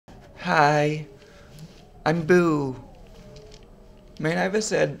Hi, I'm Boo. Man, I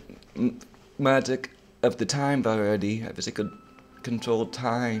wish I had magic of the time already. I wish I could control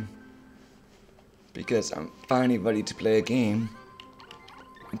time. Because I'm finally ready to play a game.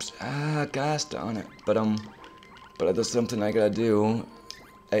 Oops, gosh darn it. But there's something I gotta do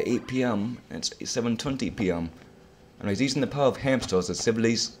at 8 p.m. It's 7:20 p.m. And I was using the power of hamsters as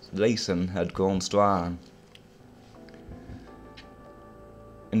civilization had grown strong.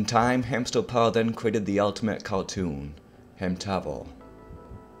 In time, hamster power then created the ultimate cartoon, Hamtaro.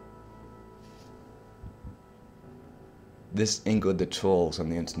 This angered the trolls on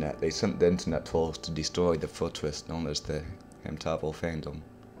the internet. They sent the internet trolls to destroy the fortress known as the Hamtaro fandom.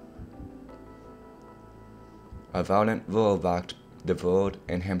 A violent war rocked the world,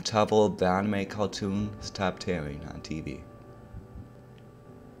 and Hamtaro, the anime cartoon, stopped airing on TV.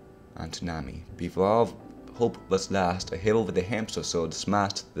 On Toonami, before all hope was lost, a hero with a hamster sword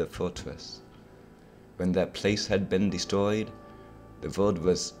smashed the fortress. When that place had been destroyed, the world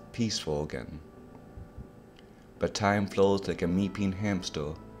was peaceful again. But time flows like a meeping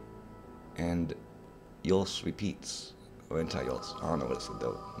hamster, and yours repeats, or anti-yours. I don't know what it said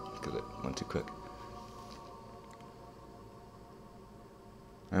though, because it went too quick.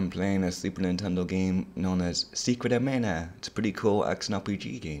 I'm playing a Super Nintendo game known as Secret of Hamster. It's a pretty cool action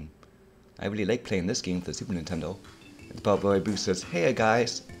RPG game. I really like playing this game for the Super Nintendo. It's about where Boo says, "Hey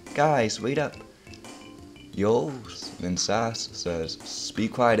guys, wait up." Yo's. Then Sass says, "Be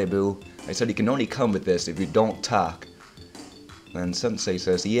quiet, Boo. I said you can only come with this if you don't talk." Then Sensei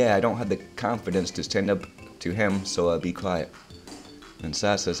says, "Yeah, I don't have the confidence to stand up to him, so I'll be quiet." And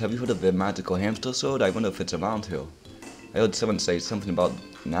Sass says, "Have you heard of the magical hamster sword? I wonder if it's around here. I heard someone say something about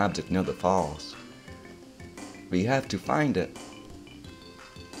an object near the falls. We have to find it.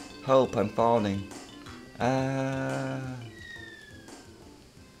 Help, I'm falling. And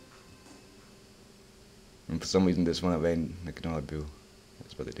for some reason this one I ignore Boo.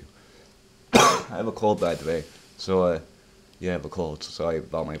 That's what they do. I have a cold, by the way. So, yeah, I have a cold. So sorry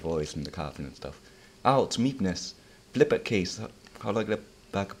about my voice and the coughing and stuff. Oh, it's meekness. Flip it case. How do I get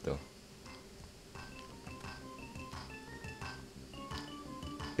it back up though?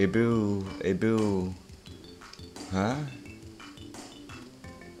 Hey Boo. Hey Boo. Huh?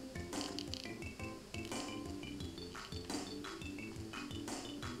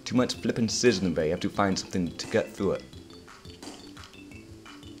 Too much flipping decision, but you have to find something to get through it.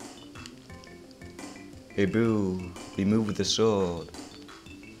 Hey Boo, remove the sword.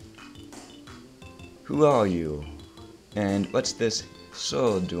 Who are you? And what's this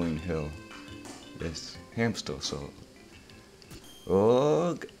sword doing here? This hamster sword.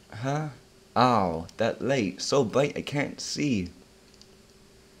 Oh, huh? Ow, that light, so bright I can't see.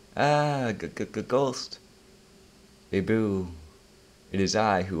 Ghost. Hey Boo. It is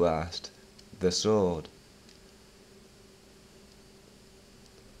I who asked. The sword.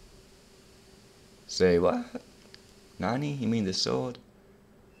 Say what? Nani? You mean the sword?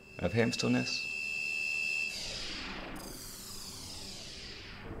 Of hamsterness?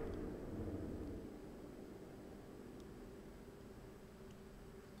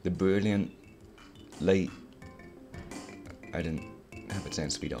 The brilliant light. I didn't have a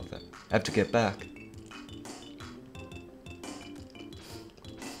chance to read all that. I have to get back.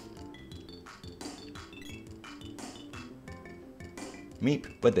 Meep,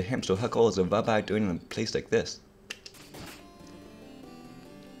 what the hamster huckle is a rabbi doing in a place like this?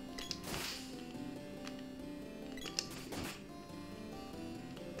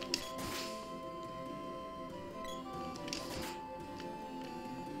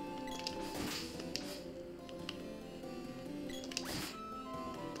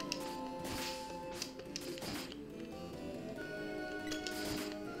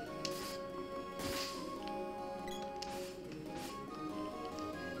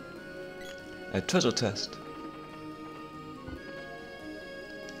 A treasure test.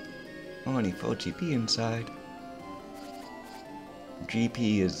 Only 4 GP inside.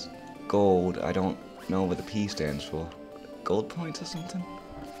 GP is gold. I don't know what the P stands for. Gold points or something?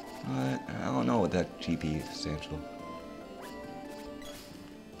 I don't know what that GP stands for.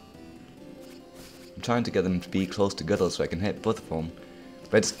 I'm trying to get them to be close together so I can hit both of them.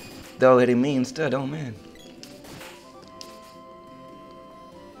 But they're hitting me instead, oh man.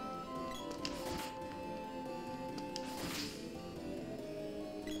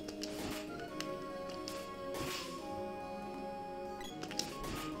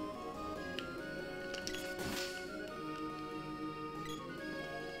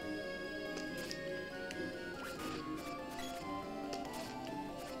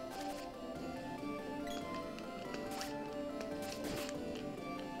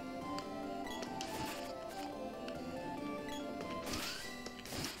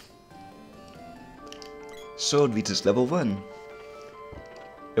 Sword reaches level 1.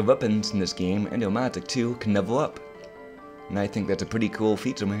 The weapons in this game and your magic too can level up. And I think that's a pretty cool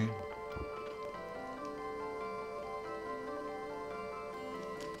feature, man.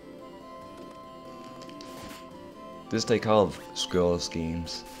 This is like all of Scrolls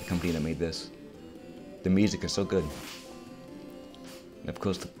games, the company that made this. The music is so good. And of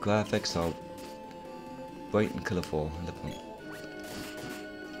course the graphics are bright and colorful. I love them.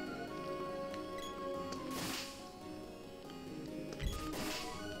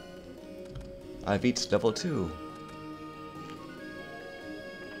 I've reached level 2.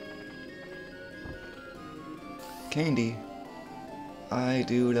 Candy. I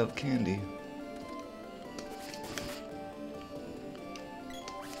do love candy.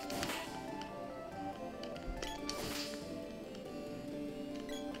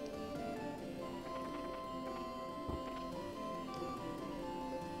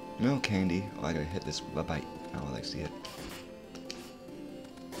 No candy. Oh, I gotta hit this bite. Now I see it.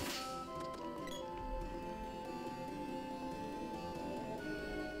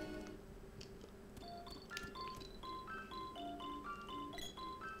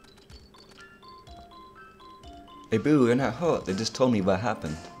 Hey boo, you're not hurt. They just told me what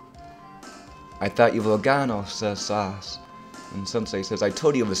happened. I thought you were Organo, says Sauce. And Sensei says, I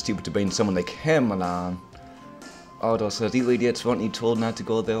told you it was stupid to bring someone like him along. Aldo says, you idiots, weren't you told not to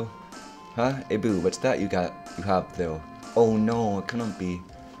go there? Huh? Hey boo, what's that you have there? Oh no, it couldn't be.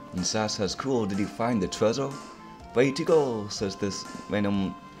 And Sauce says, cool, did you find the treasure? Way to go, says this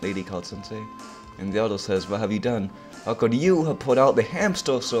random lady called Sensei. And the Aldo says, what have you done? How could you have put out the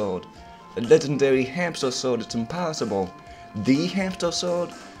hamster sword? The legendary hamster sword, it's impossible. The hamster sword?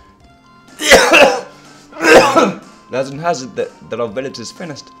 Legend has it that our village is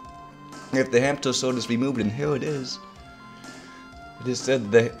finished. If the hamster sword is removed, and here it is. It is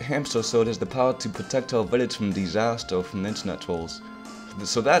said the hamster sword has the power to protect our village from disaster from the internet trolls.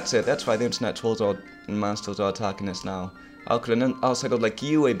 So that's it, that's why the internet trolls and monsters are attacking us now. How could an outsider like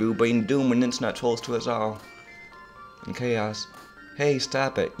you, Abu, bring doom and internet trolls to us all? And chaos. Hey,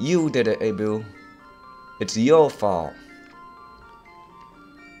 stop it. You did it, Abu. It's your fault.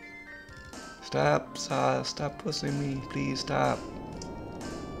 Stop pushing me. Please stop.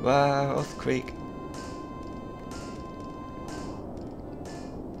 Wow, earthquake.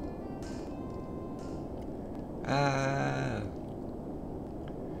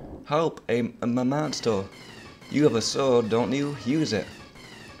 Help, I'm a monster. You have a sword, don't you? Use it.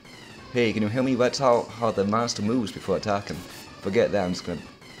 Hey, can you hear me? That's how the monster moves before attacking. Forget that, I'm just gonna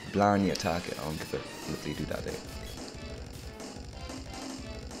blindly attack it. I don't give a literally do that,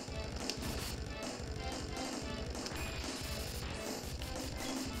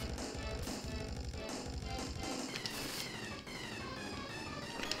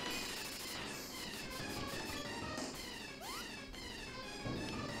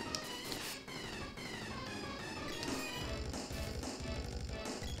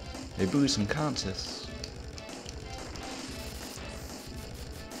 They bruise unconscious.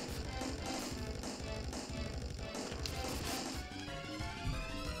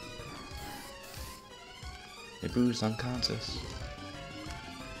 They bruise unconscious.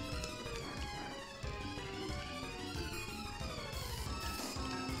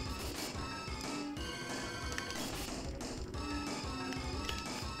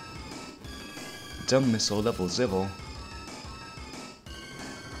 Dumb missile level 0.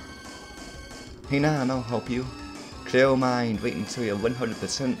 Hey now, I'll help you. Clear your mind, wait until you're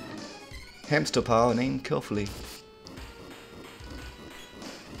 100%. Hamster power and aim carefully.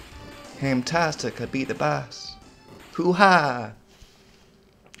 Hamtastic, I beat the boss. Hoo-ha!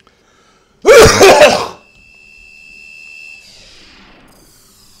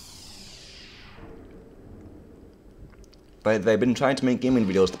 But they've been trying to make gaming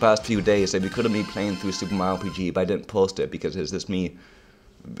videos the past few days. They could have been playing through Super Mario RPG, but I didn't post it because it's just me,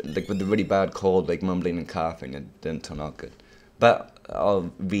 like with the really bad cold, like mumbling and coughing. It didn't turn out good. But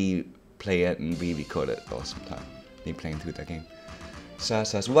I'll replay it and re-record it for some time. Me playing through that game. Sa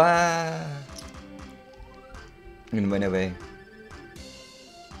says, wah! And went away.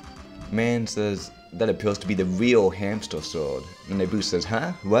 Man says, that appears to be the real hamster sword. And Nabu says,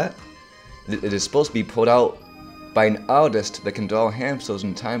 huh? What? It is supposed to be put out by an artist that can draw hamsters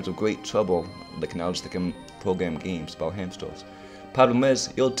in times of great trouble. Like an artist that can program games about hamsters. Problem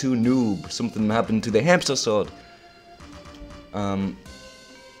is, you're too noob. Something happened to the hamster sword.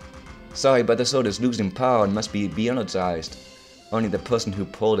 Sorry, but the sword is losing power and must be energized. Only the person who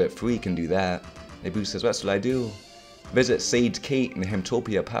pulled it free can do that. Nabu says, what shall I do? Visit Sage Kate in the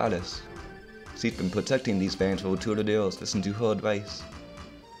Hamtopia Palace. She's been protecting these fans for 200 years. Listen to her advice.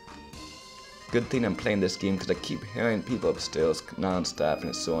 good thing I'm playing this game because I keep hearing people upstairs non-stop and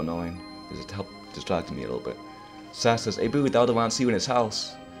it's so annoying. It helps distract me a little bit. Sass says, hey boo, the other want to see you in his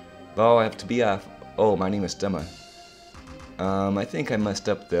house. Well, I have to be off. Oh, my name is Stemmer. I think I messed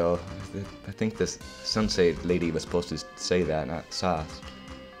up though. I think this Sensei lady was supposed to say that, not Sass.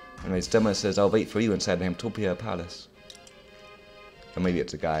 Anyway, Stemmer says, I'll wait for you inside the Hamtopia Palace. Or maybe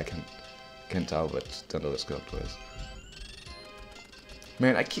it's a guy, I can't tell, but don't know what sculptor is.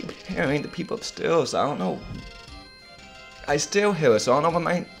 Man, I keep hearing the people upstairs, I don't know. I still hear it, so I don't know if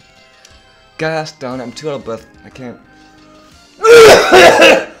my gas down, I'm too out of breath, I can't.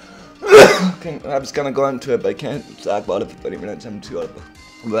 I was gonna go into it, but I can't talk about it for 30 minutes, I'm too out of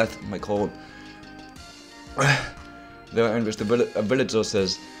breath, my cold. There enters a villager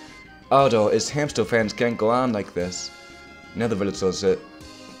says, Aldo, his hamster fans can't go on like this. Another villager says,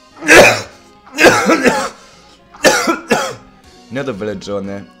 another villager on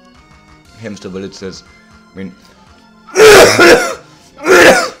there, hamster village says,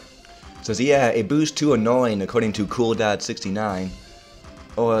 says, yeah, a boo's too annoying according to Cool Dad 69.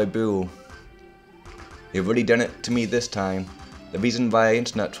 Oh, a boo. You've really done it to me this time. The reason why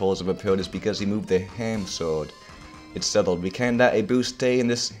internet trolls have appeared is because he moved the ham sword. It's settled. We can't let a boo stay in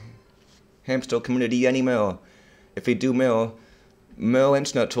this hamster community anymore. If we do more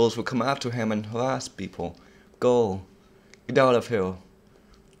internet trolls will come after him and harass people. Go. Get out of here.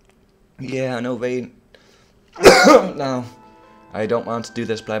 Yeah, I know, Rain. No. I don't want to do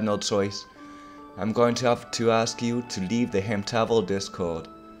this, but I have no choice. I'm going to have to ask you to leave the Hamtavel Discord.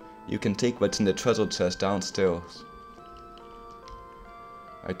 You can take what's in the treasure chest downstairs.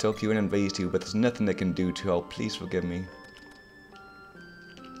 I took you in and raised you, but there's nothing I can do to help. Please forgive me.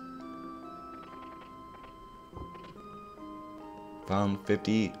 Found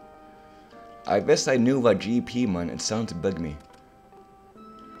 50. I guess I knew what GP meant. It sounded to bug me.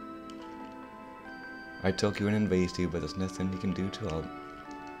 I took you in and raised you, but there's nothing you can do to help.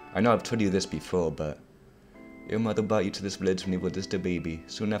 I know I've told you this before, but your mother brought you to this village when you were just a baby.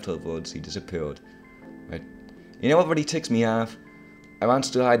 Soon afterwards, he disappeared. Right. You know what really ticks me off? I want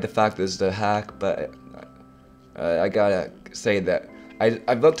to hide the fact that this is a hack, but I gotta say that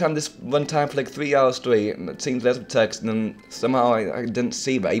I worked on this one time for like 3 hours straight, and it seems less of text, and then somehow I didn't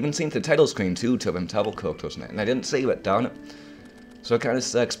save it. I even seen the title screen too, to them travel characters in it, and I didn't save it, darn it. So it kind of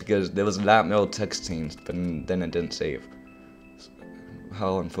sucks because there was a lot more text scenes, but then it didn't save.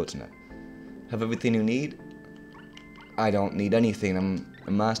 How unfortunate. Have everything you need? I don't need anything. I'm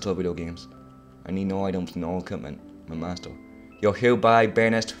a master of video games. I need no items, no equipment. I'm a master. You're hereby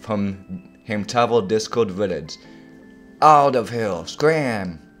banished from Hamtavel Discord Village. Out of here.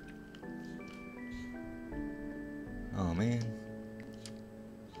 Scram! Oh man.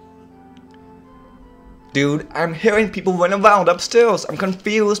 Dude, I'm hearing people run around upstairs. I'm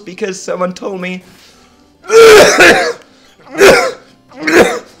confused because someone told me.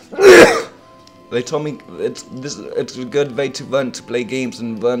 They told me it's a good way to run, to play games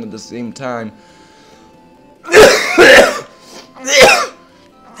and run at the same time.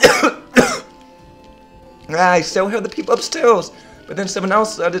 I still hear the people upstairs, but then someone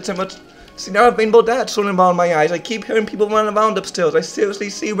else did so much. See, now I have rainbow dots running around my eyes. I keep hearing people running around upstairs. I seriously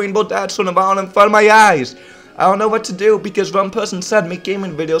see rainbow dots running around in front of my eyes. I don't know what to do because one person said make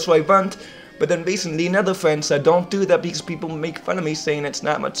gaming videos, so I went. But then recently another friend said don't do that because people make fun of me saying it's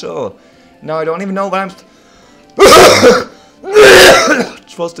not mature. Now I don't even know what I'm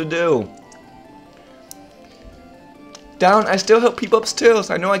supposed to do. Down, I still hear people upstairs.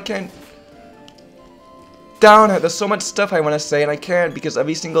 I know I can't. Down, there's so much stuff I want to say and I can't because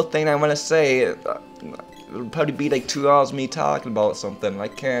every single thing I want to say, it'll probably be like 2 hours me talking about something. I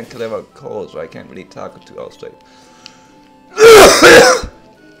can't because I have a cold, so I can't really talk for 2 hours straight.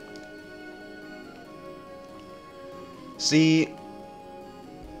 See,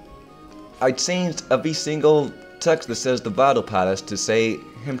 I changed every single text that says the Battle Palace to say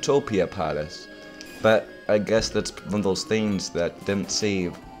Hamtopia Palace. But I guess that's one of those things that didn't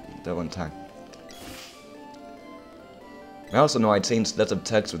save that one time. I also know I changed lots of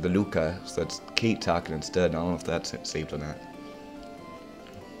text with the Luca, so that's Kate talking instead. I don't know if that's saved or not.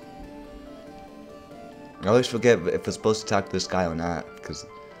 I always forget if we're supposed to talk to this guy or not, because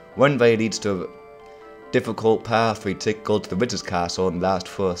one way leads to a difficult path where you go to the witch's castle and last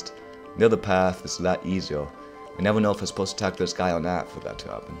first. The other path is a lot easier. I never know if we're supposed to talk to this guy or not for that to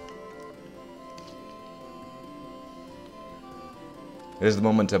happen. There's the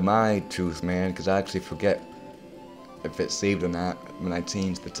moment of my truth, man, because I actually forget if it's saved or not when I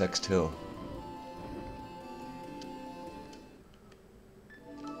change the text too.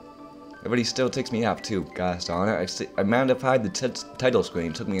 It really still takes me up too, gosh darn it. I magnified the title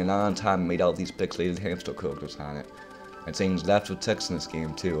screen. It took me a long time and made all these pixelated hamster characters on it. I changed lots of text in this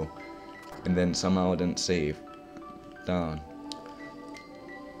game too. And then somehow it didn't save. Darn.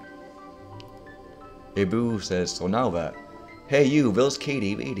 Hey Boo says, so now that. Hey you, Will's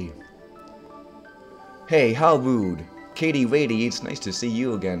Katie Rady. Hey, how rude. Katie Rady, it's nice to see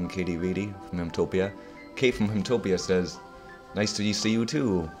you again, Katie Rady from Hemtopia. Kate from Hemtopia says, nice to see you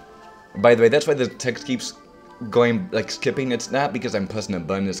too. By the way, that's why the text keeps going, like, skipping. It's not because I'm pressing a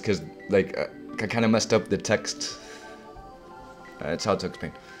button, it's because, like, I kind of messed up the text. It's hard to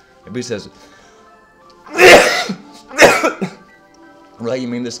explain. Boo says, right, you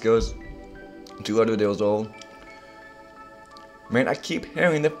mean this goes 200 years old? Man, I keep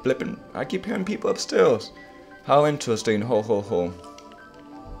hearing people upstairs. How interesting, ho ho ho.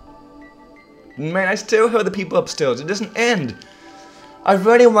 Man, I still hear the people upstairs. It doesn't end. I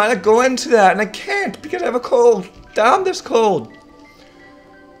really want to go into that, and I can't because I have a cold. Damn this cold.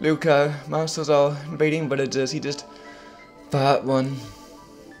 Luca, monsters are invading villages. He just fought one.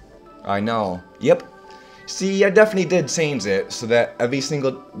 I know. Yep. See, I definitely did change it so that every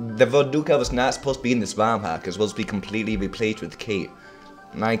single... The word Luca was not supposed to be in this ROM hack. It was supposed to be completely replaced with Kate.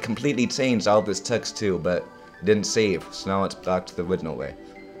 And I completely changed all this text too, but it didn't save. So now it's back to the original way.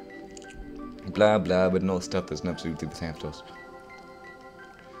 Blah blah with no stuff that's not absolutely with hamsters.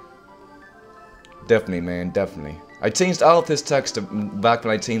 Definitely, man, definitely. I changed all of this text back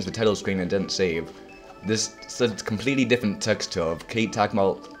when I changed the title screen and didn't save. This is a completely different text of Kate talking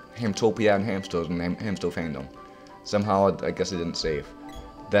about Hamtopia and hamsters and hamster fandom. Somehow, I guess it didn't save.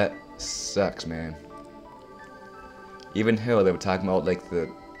 That sucks, man. Even here, they were talking about, like,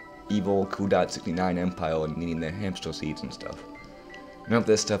 the evil Q.69 Empire and needing the hamster seeds and stuff. None of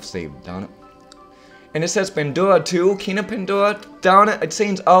this stuff saved, darn it. And it says Pandora too, Kina Pandora, darn it. I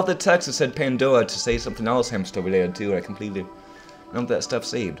changed all the text that said Pandora to say something else hamster related too. I completely, none of that stuff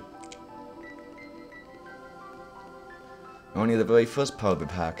saved. Only the very first part of the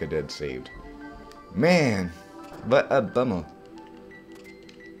pack I did saved. Man, what a bummer.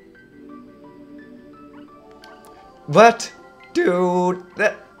 What? Dude,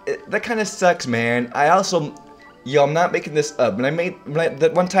 that kind of sucks, man. I also, yo, I'm not making this up.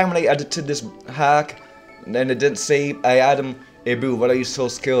 That one time when I edited this hack, and it didn't save, I added him, hey boo, what are you so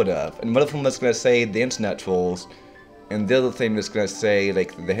scared of? And one of them was gonna say the internet trolls, and the other thing was gonna say,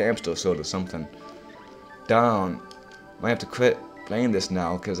 like, the hamster sword or something. Darn. Might have to quit playing this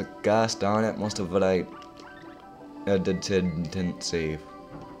now, because gosh darn it, most of what I edited didn't save.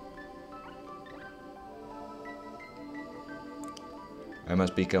 I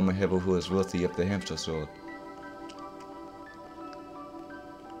must become a hero who is worthy of the hamster sword.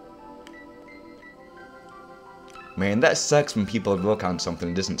 Man, that sucks when people work on something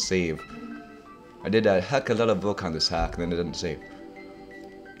and doesn't save. I did a heck of a lot of work on this hack and then it didn't save.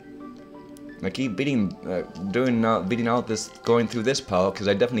 I keep beating out this, going through this part, because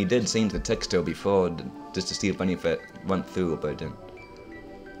I definitely did change the text still before, just to see if any of it went through, but it didn't.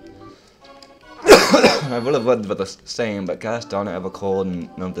 I would have went with the same, but gosh darn it, I have a cold, and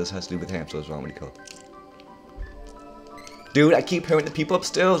none of this has to do with hamsters, wrong with the cold. Dude, I keep hearing the people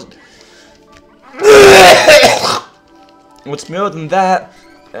upstairs. What's more than that,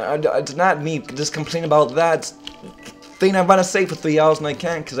 it's not me just complaining about that thing I want to say for 3 hours and I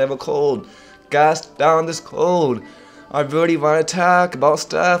can't because I have a cold. Gosh darn this cold. I really want to talk about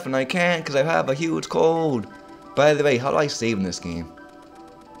stuff and I can't because I have a huge cold. By the way, how do I save in this game?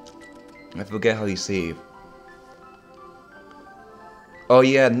 I forget how you save. Oh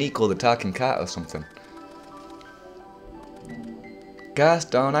yeah, Nico the talking cat or something. Gosh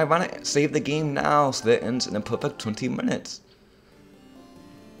darn, I want to save the game now so that it ends in a perfect 20 minutes.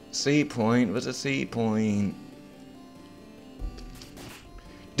 Save point, what's a save point?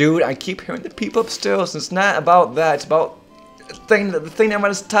 Dude, I keep hearing the people upstairs. It's not about that. It's about the thing I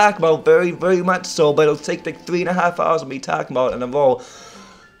want to talk about very, very much so. But it'll take like 3.5 hours of me talking about it in a row.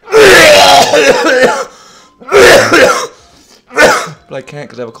 But I can't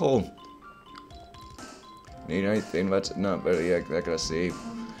because I have a cold. Need anything that's not very. I gotta save.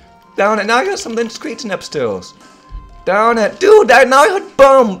 Down it. Now I got something screeching upstairs. Down it, dude. Now I heard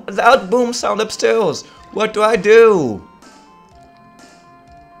boom. Loud boom sound upstairs. What do I do?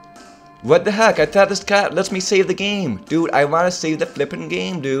 What the heck? I thought this cat lets me save the game. Dude, I want to save the flipping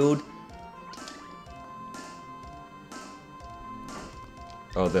game, dude.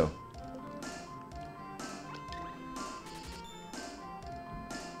 Oh, though.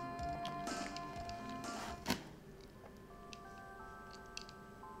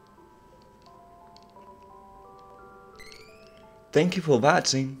 Thank you for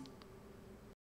watching.